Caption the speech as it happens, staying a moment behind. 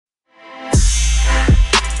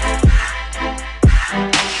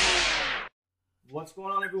What's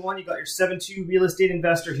going on, everyone? You got your 7-2 real estate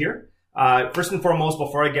investor here. First and foremost,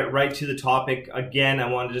 before I get right to the topic, again,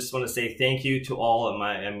 I just want to say thank you to all of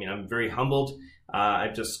I'm very humbled.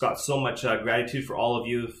 I've just got so much gratitude for all of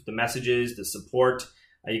you, for the messages, the support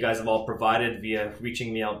you guys have all provided via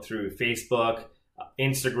reaching me out through Facebook,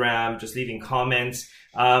 Instagram, just leaving comments.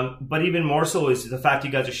 But even more so is the fact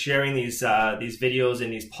you guys are sharing these videos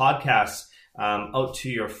and these podcasts out to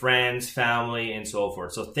your friends, family, and so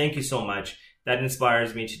forth. So thank you so much. That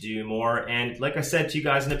inspires me to do more. And like I said to you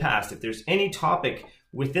guys in the past, if there's any topic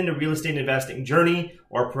within the real estate investing journey,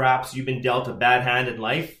 or perhaps you've been dealt a bad hand in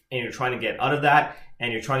life and you're trying to get out of that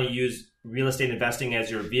and you're trying to use real estate investing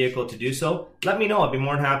as your vehicle to do so, let me know. I'd be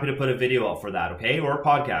more than happy to put a video out for that, okay? Or a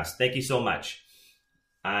podcast. Thank you so much.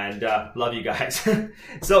 And love you guys.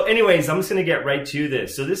 So anyways, I'm just going to get right to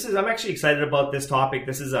this. So I'm actually excited about this topic.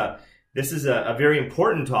 This is a very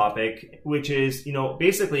important topic, which is,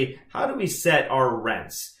 basically how do we set our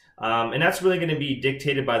rents? And that's really going to be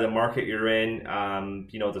dictated by the market you're in,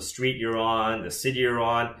 the street you're on, the city you're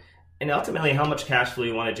on, and ultimately how much cash flow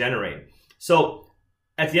you want to generate. So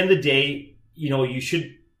at the end of the day, you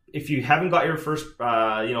should, if you haven't got your first,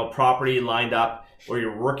 property lined up or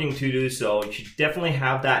you're working to do so, you should definitely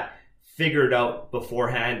have that figured out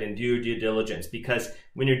beforehand and do your due diligence, because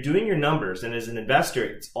when you're doing your numbers, and as an investor,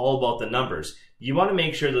 it's all about the numbers. You want to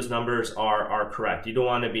make sure those numbers are correct. You don't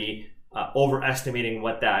want to be overestimating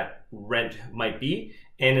what that rent might be.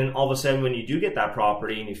 And then all of a sudden, when you do get that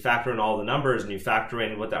property and you factor in all the numbers and you factor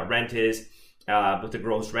in what that rent is, what the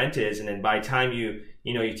gross rent is, and then by the time you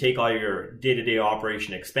take all your day-to-day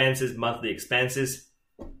operation expenses, monthly expenses,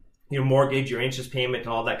 your mortgage, your interest payment,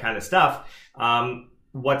 and all that kind of stuff,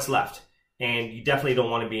 what's left? And you definitely don't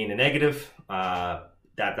want to be in the negative.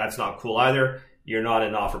 That's not cool either. You're not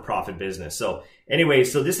an not-for-profit business. So anyway,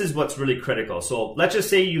 so this is what's really critical. So let's just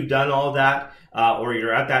say you've done all that, or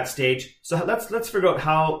you're at that stage. So let's figure out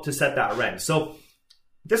how to set that rent. So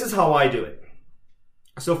this is how I do it.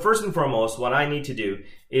 So first and foremost, what I need to do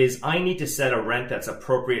is I need to set a rent that's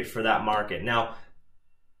appropriate for that market. Now,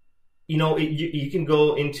 you can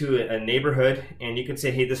go into a neighborhood and you can say,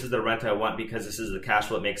 hey, this is the rent I want because this is the cash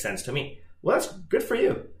flow that makes sense to me. Well, that's good for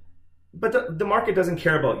you. But the market doesn't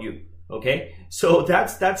care about you, okay? So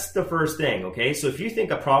that's the first thing, okay? So if you think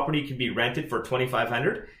a property can be rented for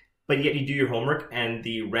 $2,500, but yet you do your homework and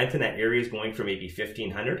the rent in that area is going for maybe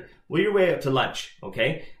 $1,500, well, you're way up to lunch,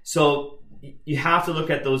 okay? So you have to look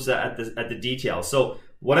at those at the details. So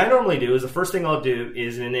what I normally do is the first thing I'll do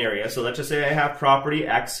is in an area. So let's just say I have property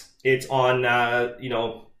X. It's on,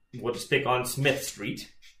 we'll just pick on Smith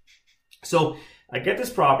Street. So I get this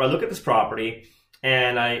property, I look at this property,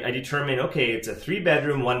 and I determine, okay, it's a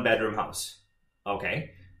 3-bedroom, 1-bedroom house.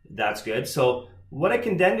 Okay, that's good. So what I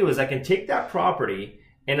can then do is I can take that property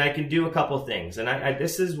and I can do a couple things. And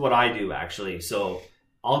this is what I do actually. So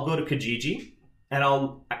I'll go to Kijiji and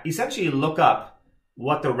I'll essentially look up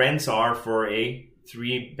what the rents are for a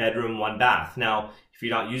 3-bedroom, 1-bath. Now, if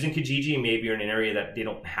you're not using Kijiji, maybe you're in an area that they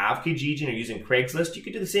don't have Kijiji and you're using Craigslist, you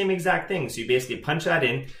could do the same exact thing. So you basically punch that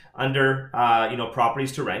in under,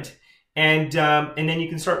 properties to rent. And then you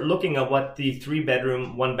can start looking at what the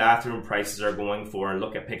 3-bedroom, 1-bathroom prices are going for and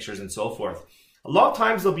look at pictures and so forth. A lot of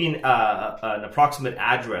times there'll be an approximate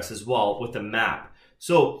address as well with a map.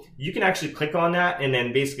 So you can actually click on that and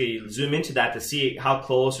then basically zoom into that to see how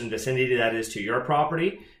close in vicinity that is to your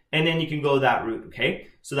property. And then you can go that route, okay?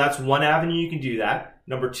 So that's one avenue you can do that.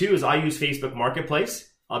 Number 2 is I use Facebook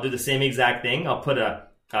Marketplace. I'll do the same exact thing. I'll put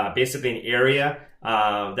basically an area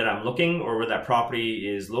that I'm looking or where that property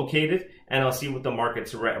is located, and I'll see what the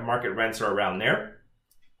market rents are around there.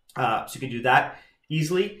 So you can do that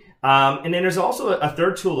easily. And then there's also a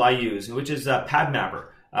third tool I use, which is PadMapper.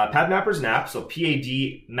 PadMapper is an app, so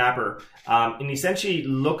PAD Mapper, and essentially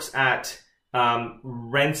looks at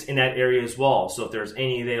rents in that area as well. So if there's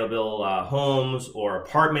any available homes or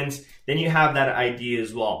apartments, then you have that ID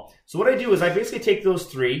as well. So what I do is I basically take those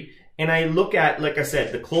 3 and I look at, like I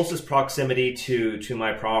said, the closest proximity to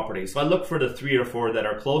my property. So I look for the 3 or 4 that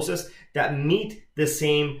are closest that meet the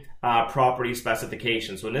same property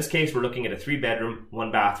specifications. So in this case, we're looking at a 3-bedroom,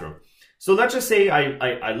 1-bathroom. So let's just say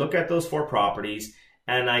I look at those 4 properties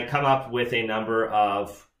and I come up with a number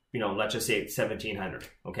of, let's just say it's 1,700,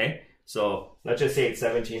 okay? So let's just say it's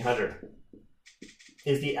 1,700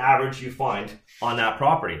 is the average you find on that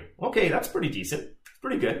property. Okay, that's pretty decent,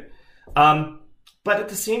 pretty good. But at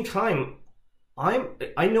the same time,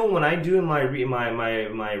 I know when I do my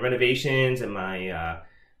renovations and my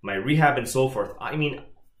rehab and so forth. I mean,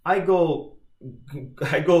 I go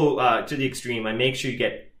to the extreme. I make sure you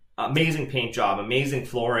get amazing paint job, amazing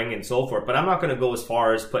flooring, and so forth. But I'm not going to go as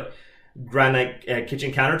far as put granite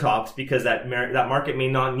kitchen countertops because that market may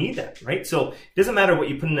not need that, right? So it doesn't matter what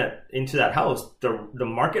you put into that house. The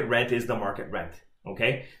market rent is the market rent.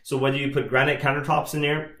 Okay, so whether you put granite countertops in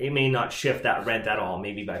there, it may not shift that rent at all,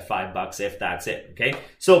 maybe by $5 if that's it. Okay,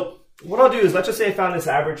 so what I'll do is, let's just say I found this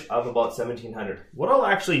average of about $1,700. What I'll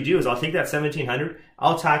actually do is I'll take that $1,700,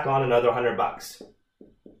 I'll tack on another $100.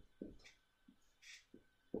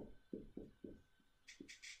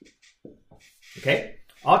 Okay,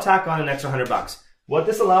 I'll tack on an extra $100. What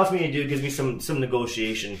this allows me to do, gives me some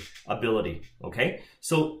negotiation ability. Okay,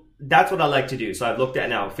 so that's what I like to do. So I've looked at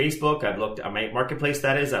now Facebook, I've looked at my marketplace,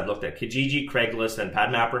 that is, I've looked at Kijiji, Craigslist, and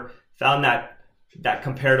PadMapper, found that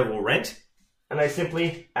comparable rent, and I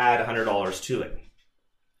simply add $100 to it.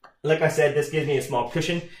 Like I said, this gives me a small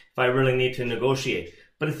cushion if I really need to negotiate.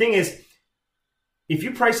 But the thing is, if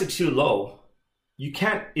you price it too low, you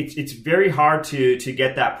can't, it's very hard to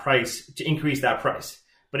get that price, to increase that price.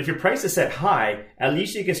 But if your price is set high, at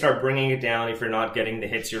least you can start bringing it down if you're not getting the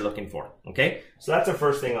hits you're looking for. Okay, so that's the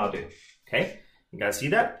first thing I'll do. Okay, you guys see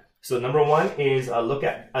that? So number one is I look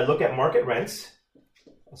at market rents.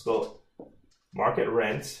 Let's go market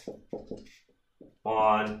rents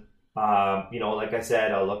on like I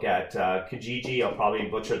said, I'll look at Kijiji. I'll probably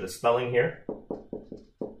butcher the spelling here.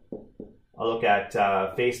 I'll look at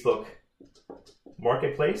Facebook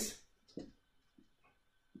Marketplace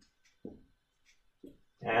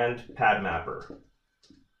and PadMapper.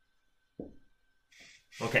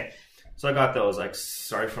 Okay, so I got those. Like,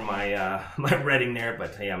 sorry for my my reading there,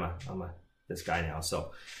 but hey, I'm this guy now.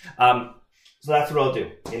 So that's what I'll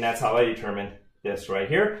do, and that's how I determine this right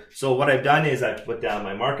here. So what I've done is I've put down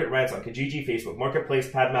my market rents on Kijiji, Facebook Marketplace,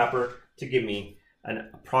 PadMapper to give me an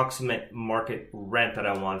approximate market rent that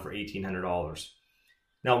I want for $1,800.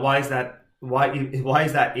 Now, why is that? Why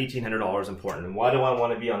is that $1,800 important? And why do I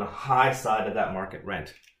want to be on the high side of that market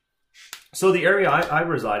rent? So the area I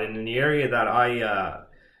reside in the area that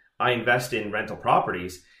I invest in rental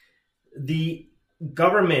properties, the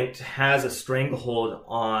government has a stranglehold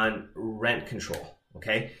on rent control.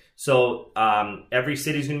 Okay, so every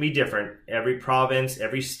city is going to be different. Every province,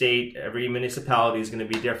 every state, every municipality is going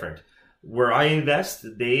to be different. Where I invest,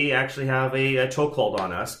 they actually have a chokehold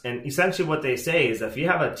on us. And essentially what they say is if you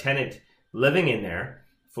have a tenant living in there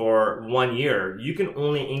for 1 year, you can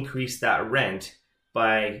only increase that rent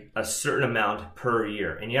by a certain amount per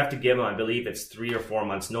year. And you have to give them, I believe it's 3 or 4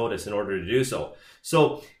 months notice in order to do so.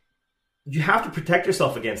 So you have to protect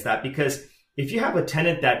yourself against that, because if you have a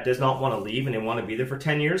tenant that does not want to leave and they want to be there for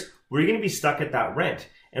 10 years, we're going to be stuck at that rent.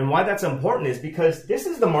 And why that's important is because this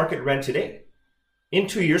is the market rent today. In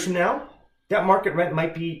 2 years from now, that market rent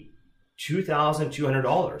might be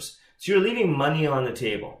 $2,200. So you're leaving money on the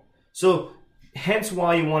table. So hence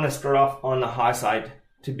why you want to start off on the high side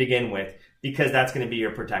to begin with, because that's going to be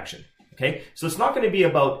your protection. Okay, so it's not going to be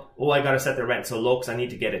about, oh, I got to set the rent so low because I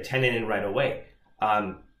need to get a tenant in right away.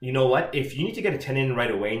 You know what? If you need to get a tenant in right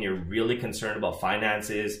away and you're really concerned about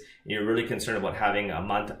finances, and you're really concerned about having a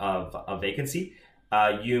month of vacancy,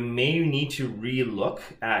 you may need to relook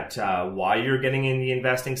at why you're getting in the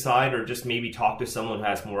investing side, or just maybe talk to someone who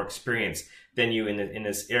has more experience than you in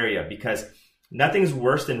this area, because nothing's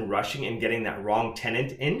worse than rushing and getting that wrong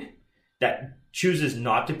tenant in that chooses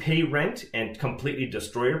not to pay rent and completely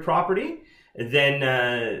destroy your property than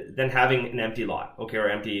having an empty lot, okay, or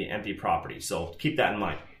empty property. So keep that in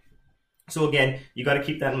mind. So again, you got to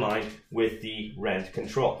keep that in mind with the rent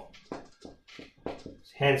control.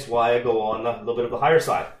 Hence why I go on a little bit of the higher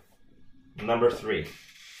side. Number 3,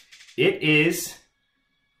 it is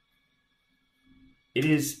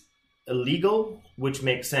illegal, which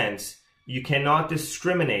makes sense. You cannot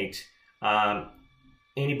discriminate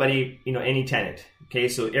anybody, any tenant. Okay,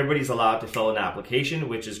 so everybody's allowed to fill an application,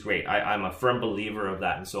 which is great. I'm a firm believer of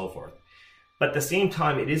that and so forth. But at the same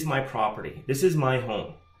time, it is my property. This is my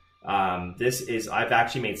home. I've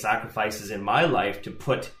actually made sacrifices in my life to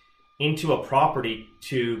put into a property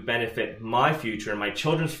to benefit my future, my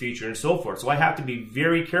children's future, and so forth. So I have to be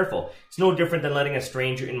very careful. It's no different than letting a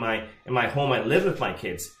stranger in my home. I live with my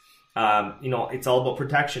kids. It's all about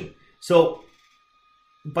protection. So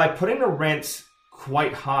by putting the rents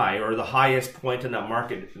quite high, or the highest point in that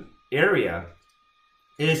market area,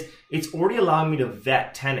 it's already allowing me to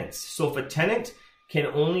vet tenants. So if a tenant can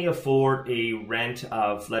only afford a rent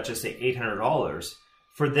of, let's just say, $800,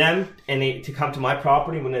 for them to come to my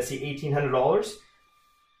property when they see $1,800,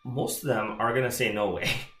 most of them are going to say no way.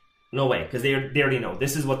 No way, because they already know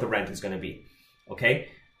this is what the rent is going to be. Okay?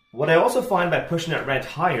 What I also find by pushing that rent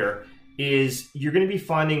higher is you're going to be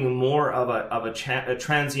finding more of a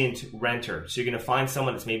transient renter. So you're going to find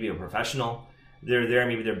someone that's maybe a professional. They're there,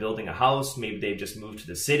 maybe they're building a house, maybe they've just moved to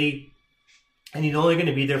the city. and you're only going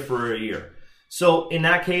to be there for a year. So in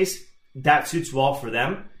that case, that suits well for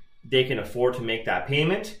them. They can afford to make that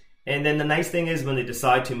payment. And then the nice thing is when they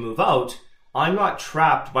decide to move out, I'm not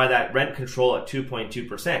trapped by that rent control at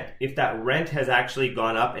 2.2%. If that rent has actually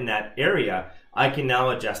gone up in that area, I can now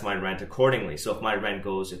adjust my rent accordingly. So if my rent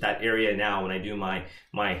goes, if that area now, when I do my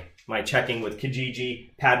checking with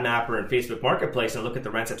Kijiji, PadMapper, and Facebook Marketplace and look at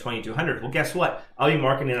the rents at $2,200, well, guess what? I'll be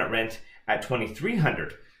marketing that rent at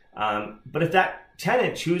 $2,300. But if that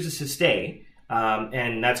tenant chooses to stay,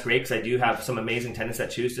 and that's great because I do have some amazing tenants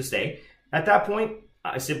that choose to stay, at that point,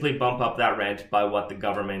 I simply bump up that rent by what the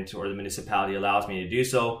government or the municipality allows me to do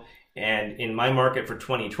so. And in my market for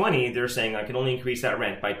 2020, they're saying I can only increase that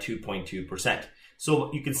rent by 2.2%.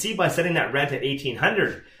 So you can see by setting that rent at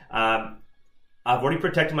 $1,800, I've already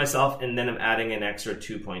protected myself, and then I'm adding an extra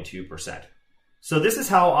 2.2%. So this is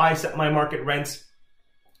how I set my market rents.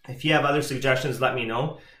 If you have other suggestions, let me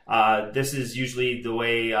know. This is usually the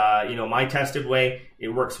way, my tested way. It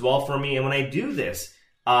works well for me. And when I do this,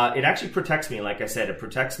 it actually protects me. Like I said, it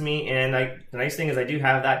protects me. And the nice thing is I do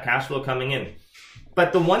have that cash flow coming in.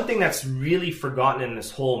 But the one thing that's really forgotten in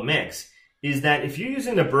this whole mix is that if you're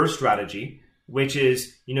using the BRRRR strategy, which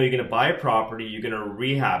is, you're going to buy a property, you're going to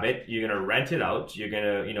rehab it, you're going to rent it out, you're going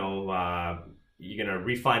to, you're going to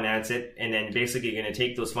refinance it, and then basically you're going to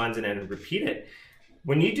take those funds and then repeat it.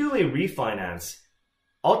 When you do a refinance,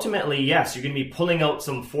 ultimately, yes, you're going to be pulling out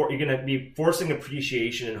you're going to be forcing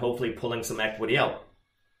appreciation and hopefully pulling some equity out.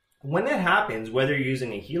 When that happens, whether you're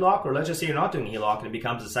using a HELOC or let's just say you're not doing a HELOC and it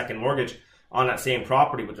becomes a second mortgage on that same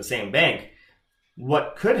property with the same bank,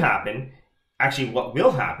 what could happen, actually what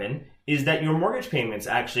will happen, is that your mortgage payments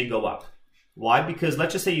actually go up. Why? Because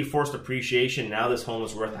let's just say you forced appreciation. Now this home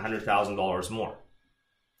is worth $100,000 more.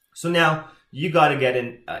 So now you got to get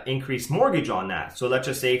an increased mortgage on that. So let's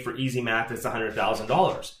just say for easy math, it's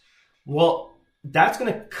 $100,000. Well, that's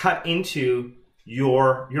going to cut into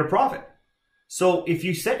your profit. So if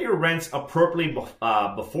you set your rents appropriately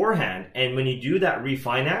beforehand, and when you do that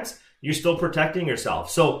refinance, you're still protecting yourself.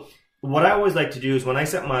 So what I always like to do is when I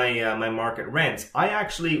set my my market rents,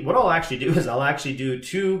 what I'll actually do is I'll actually do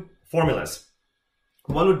two formulas.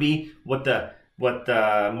 One would be what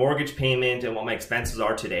the mortgage payment and what my expenses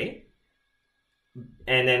are today,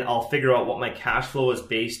 and then I'll figure out what my cash flow is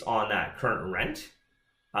based on that current rent.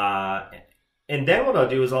 And then what I'll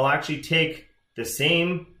do is I'll actually take the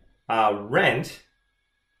same rent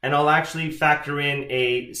and I'll actually factor in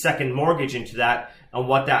a second mortgage into that and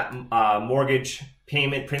what that mortgage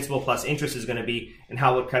payment, principal plus interest is going to be and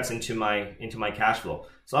how it cuts into my cash flow.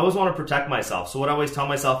 So I always want to protect myself. So what I always tell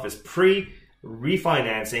myself is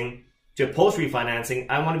pre-refinancing to post-refinancing,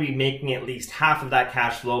 I want to be making at least half of that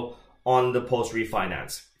cash flow on the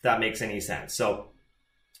post-refinance, if that makes any sense. So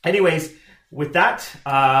anyways, with that,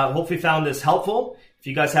 hopefully you found this helpful. If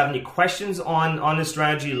you guys have any questions on this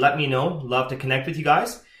strategy, let me know. Love to connect with you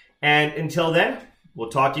guys. And until then, we'll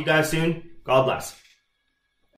talk to you guys soon. God bless.